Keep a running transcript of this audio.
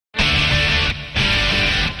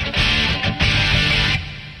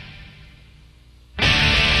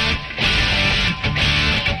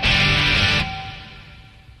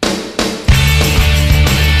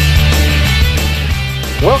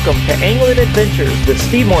Adventures with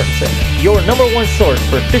Steve Mortensen, your #1 source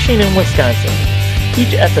for fishing in Wisconsin.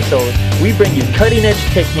 Each episode, we bring you cutting-edge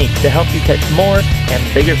techniques to help you catch more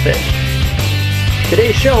and bigger fish.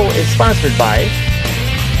 Today's show is sponsored by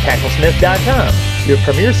TackleSmith.com, your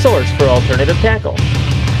premier source for alternative tackle.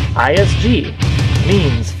 ISG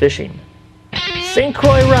means fishing. St.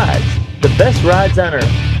 Croix Rods, the best rods on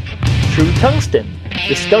earth. True Tungsten,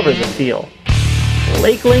 discover the feel.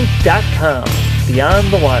 LakeLink.com, beyond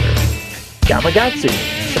the water. Gamakatsu,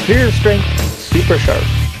 superior strength, super sharp.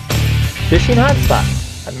 Fishing Hotspot,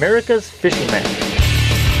 America's fishing map.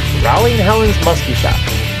 Raleigh and Helen's Muskie Shop,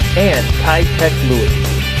 and Tide Tech Lures.